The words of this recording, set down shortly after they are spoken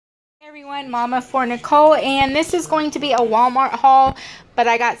Everyone, Mama for Nicole, and this is going to be a Walmart haul, but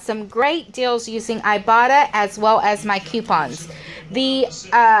I got some great deals using Ibotta as well as my coupons.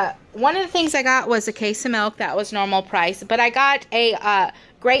 One of the things I got was a case of milk that was normal price, but I got a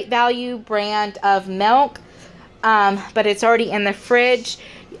Great Value brand of milk, but it's already in the fridge.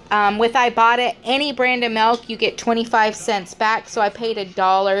 With Ibotta, any brand of milk you get 25 cents back, so I paid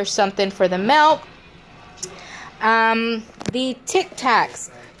 $1 something for the milk. The Tic Tacs.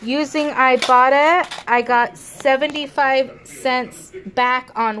 Using Ibotta, I got 75 cents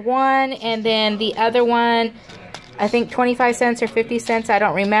back on one, and then the other one, I think 25 cents or 50 cents, I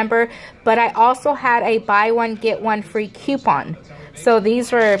don't remember. But I also had a buy one, get one free coupon. So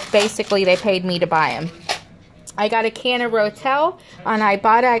these were basically, they paid me to buy them. I got a can of Rotel on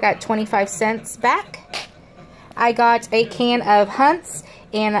Ibotta, I got 25 cents back. I got a can of Hunt's,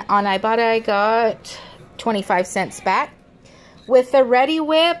 and on Ibotta I got 25 cents back. With the Ready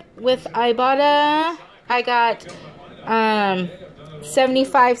Whip with Ibotta, I got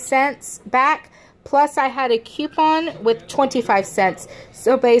 75 cents back. Plus, I had a coupon with 25 cents.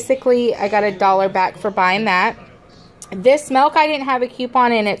 So basically, I got $1 back for buying that. This milk, I didn't have a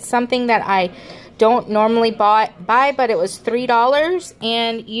coupon, and it's something that I don't normally buy, but it was $3.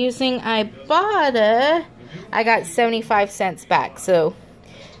 And using Ibotta, I got 75 cents back. So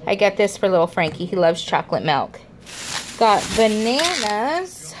I get this for little Frankie. He loves chocolate milk. Got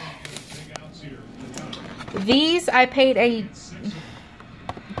bananas. These I paid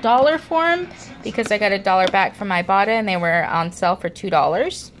 $1 for them because I got $1 back from Ibotta and they were on sale for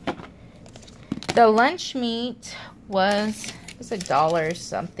 $2. The lunch meat was $1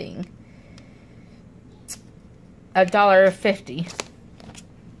 something. $1.50.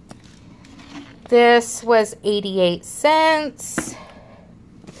 This was 88 cents.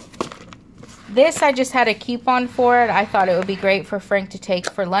 This, I just had a coupon for it. I thought it would be great for Frank to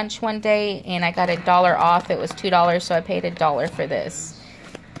take for lunch one day, and I got $1 off. It was $2, so I paid $1 for this.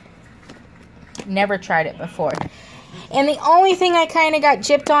 Never tried it before. And the only thing I kind of got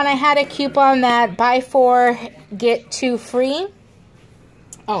gypped on, I had a coupon that buy 4, get 2 free.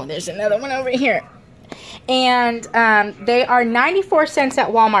 Oh, there's another one over here. And they are 94 cents at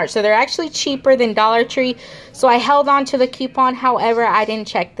Walmart, so they're actually cheaper than Dollar Tree. So I held on to the coupon. However, I didn't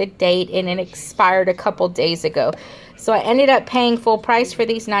check the date, and it expired a couple days ago. So I ended up paying full price for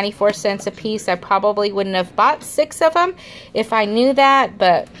these, 94 cents a piece. I probably wouldn't have bought 6 of them if I knew that,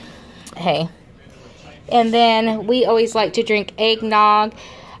 but hey. And then we always like to drink eggnog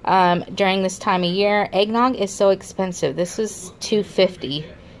during this time of year. Eggnog is so expensive. This is $2.50,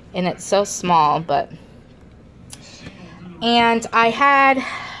 and it's so small, but... And I had,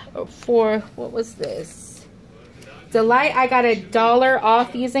 for, what was this? Delight, I got $1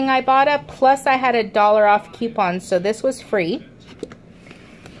 off using Ibotta, plus I had $1 off coupons, so this was free.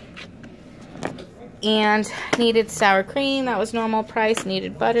 And needed sour cream, that was normal price.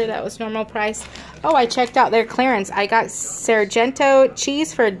 Needed butter, that was normal price. Oh, I checked out their clearance. I got Sargento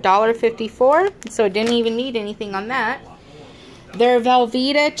cheese for $1.54, so didn't even need anything on that. Their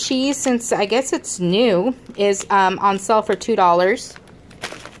Velveeta cheese, since I guess it's new, is on sale for $2.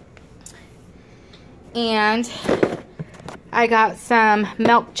 And I got some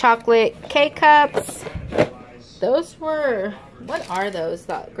milk chocolate K-Cups. Those were, what are those,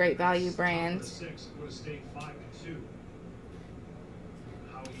 the Great Value brands?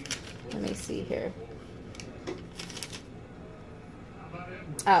 Let me see here.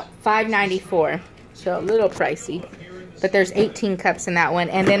 Oh, $5.94. So a little pricey. But there's 18 cups in that one.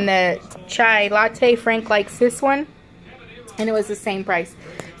 And then the chai latte, Frank likes this one. And it was the same price,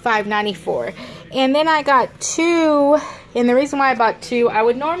 $5.94. And then I got 2. And the reason why I bought 2, I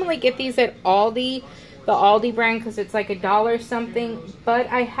would normally get these at Aldi, the Aldi brand, because it's like $1 something. But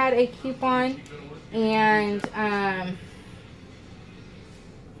I had a coupon, and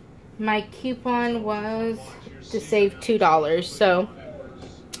my coupon was to save $2. So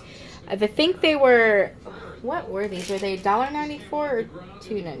I think they were... What were these? Were they $1.94 or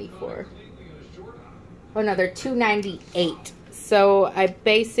 $2.94? Oh no, they're $2.98. So I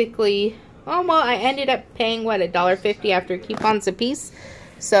basically, oh well, I ended up paying what, $1.50 after coupons a piece.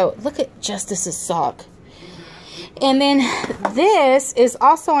 So look at Justice's sock. And then this is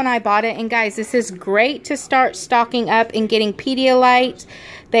also on Ibotta, and guys, this is great to start stocking up and getting Pedialyte.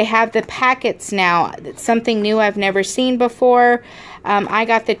 They have the packets now. It's something new I've never seen before. I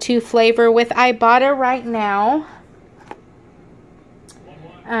got the 2 flavor with Ibotta right now.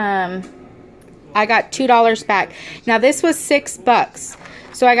 I got $2 back. Now this was $6.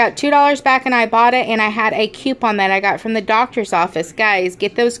 So I got $2 back in Ibotta, and I had a coupon that I got from the doctor's office. Guys,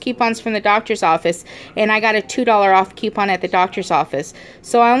 get those coupons from the doctor's office. And I got a $2 off coupon at the doctor's office.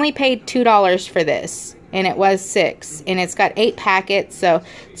 So I only paid $2 for this. And it was $6. And it's got 8 packets. So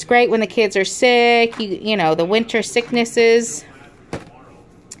it's great when the kids are sick. You know, the winter sicknesses.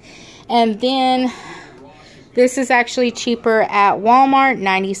 And then this is actually cheaper at Walmart,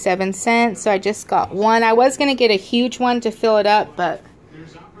 97 cents. So I just got one. I was going to get a huge one to fill it up, but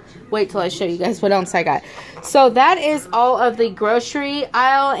wait till I show you guys what else I got. So that is all of the grocery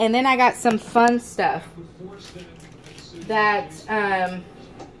aisle. And then I got some fun stuff. That,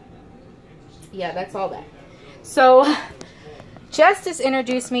 yeah, that's all that. So Justice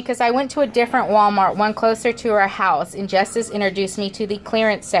introduced me, because I went to a different Walmart, one closer to our house. And Justice introduced me to the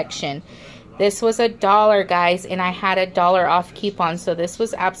clearance section. This was $1, guys, and I had a $1 off coupon, so this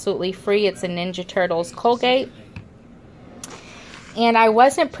was absolutely free. It's a Ninja Turtles Colgate. And I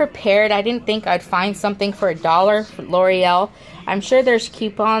wasn't prepared. I didn't think I'd find something for $1 for L'Oreal. I'm sure there's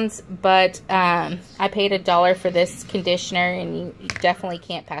coupons, but I paid $1 for this conditioner, and you definitely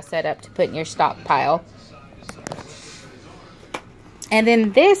can't pass that up to put in your stockpile. And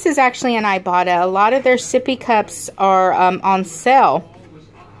then this is actually an Ibotta. A lot of their sippy cups are on sale.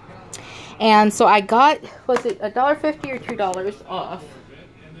 And so I got, was it $1.50 or $2 off?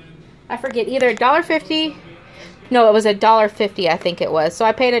 I forget, either $1.50. No, it was $1.50, I think it was. So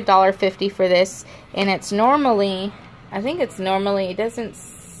I paid $1.50 for this. And it's normally, I think it's normally, it doesn't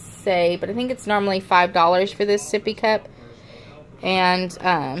say, but I think it's normally $5 for this sippy cup. And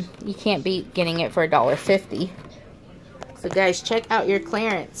you can't beat getting it for $1.50. So guys, check out your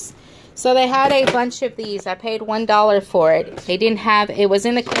clearance. So they had a bunch of these. I paid $1 for it. They didn't have, it was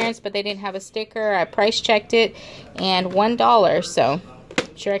in the clearance, but they didn't have a sticker. I price checked it, and $1. So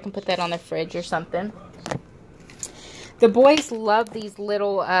I'm sure I can put that on the fridge or something. The boys love these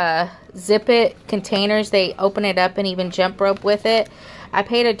little zip it containers. They open it up and even jump rope with it. I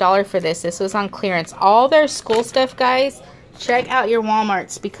paid $1 for this. This was on clearance. All their school stuff, guys, check out your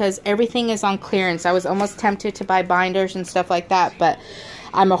Walmarts, because everything is on clearance. I was almost tempted to buy binders and stuff like that, but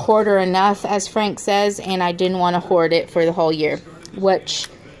I'm a hoarder enough, as Frank says, and I didn't want to hoard it for the whole year, which,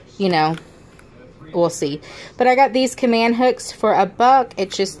 you know, we'll see. But I got these command hooks for $1.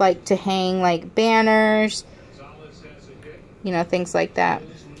 It's just like to hang like banners, you know, things like that.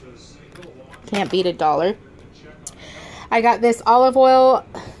 Can't beat $1. I got this olive oil.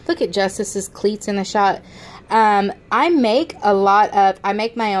 Look at Justice's cleats in the shot. I make a lot of, I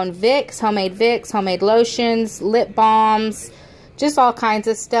make my own Vicks, homemade lotions, lip balms, just all kinds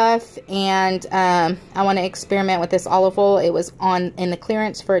of stuff. And I want to experiment with this olive oil. It was in the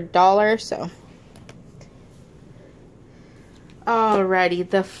clearance for $1. So alrighty,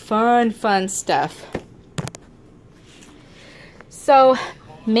 the fun stuff. So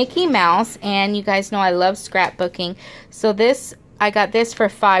Mickey Mouse, and you guys know I love scrapbooking. So this, I got this for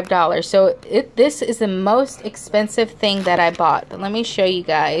 $5. So this is the most expensive thing that I bought. But let me show you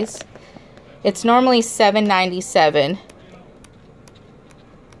guys. It's normally $7.97.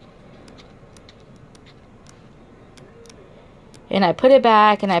 And I put it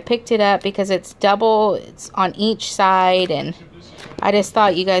back, and I picked it up because it's double. It's on each side, and I just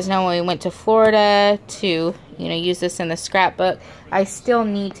thought, you guys know, when we went to Florida to, you know, use this in the scrapbook. I still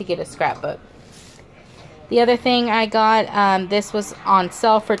need to get a scrapbook. The other thing I got, this was on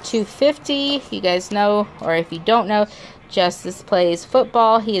sale for $2.50. You guys know, or if you don't know, Justice plays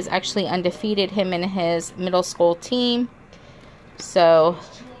football. He is actually undefeated, him and his middle school team. So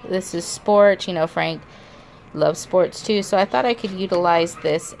this is sport. You know, Frank loves sports too. So I thought I could utilize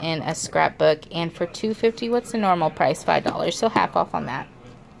this in a scrapbook. And for $2.50, what's the normal price? $5. So half off on that.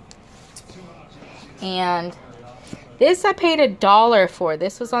 And this I paid $1 for.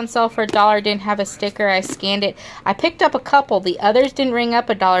 This was on sale for $1. Didn't have a sticker. I scanned it. I picked up a couple. The others didn't ring up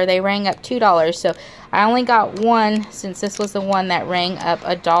 $1. They rang up $2. So I only got one, since this was the one that rang up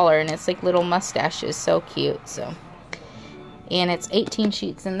 $1. And it's like little mustaches. So cute. So, and it's 18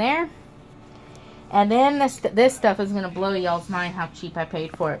 sheets in there. And then this stuff is going to blow y'all's mind how cheap I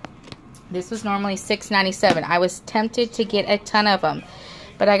paid for it. This was normally $6.97. I was tempted to get a ton of them.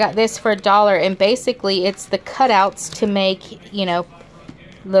 But I got this for $1, and basically it's the cutouts to make, you know,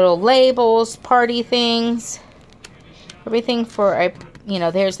 little labels, party things, everything for a, you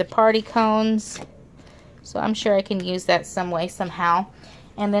know, there's the party cones. So I'm sure I can use that some way, somehow.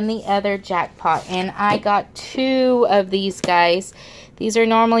 And then the other jackpot, and I got 2 of these, guys. These are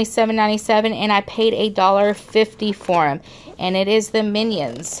normally $7.97, and I paid $1.50 for them, and it is the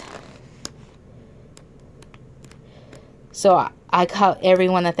Minions. So I got every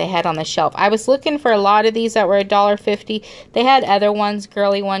one that they had on the shelf. I was looking for a lot of these that were $1.50. They had other ones,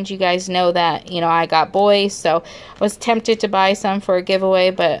 girly ones. You guys know that, you know, I got boys, so I was tempted to buy some for a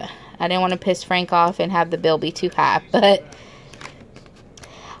giveaway, but I didn't want to piss Frank off and have the bill be too high. But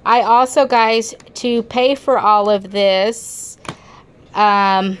I also, guys, to pay for all of this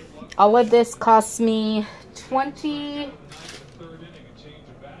cost me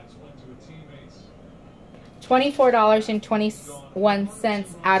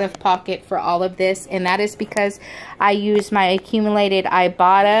 $24.21 out of pocket for all of this, and that is because I used my accumulated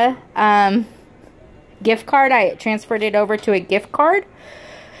Ibotta gift card. I transferred it over to a gift card,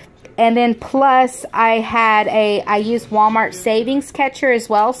 and then plus I use Walmart savings catcher as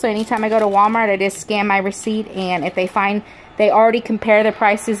well. So anytime I go to Walmart, I just scan my receipt, and if they find, they already compare the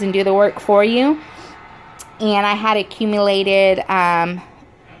prices and do the work for you. And I had accumulated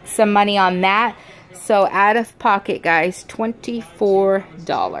some money on that. So out of pocket, guys,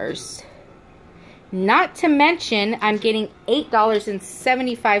 $24. Not to mention, I'm getting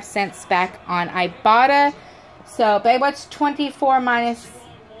 $8.75 back on Ibotta. So, babe, what's 24 minus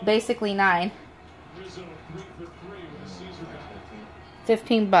basically 9?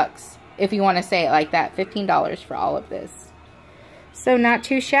 15 bucks, if you want to say it like that. $15 for all of this. So not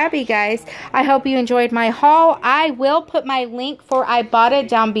too shabby, guys. I hope you enjoyed my haul. I will put my link for Ibotta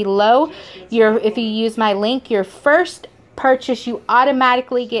down below. If you use my link, your first purchase, you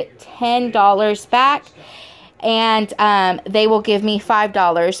automatically get $10 back. And they will give me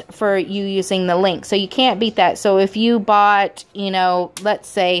 $5 for you using the link. So you can't beat that. So if you bought, you know, let's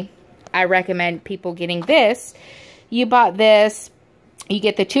say, I recommend people getting this. You bought this. You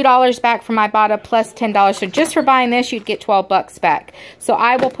get the $2 back from Ibotta plus $10. So just for buying this, you'd get 12 bucks back. So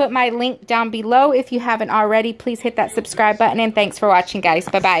I will put my link down below. If you haven't already, please hit that subscribe button. And thanks for watching, guys.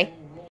 Bye-bye.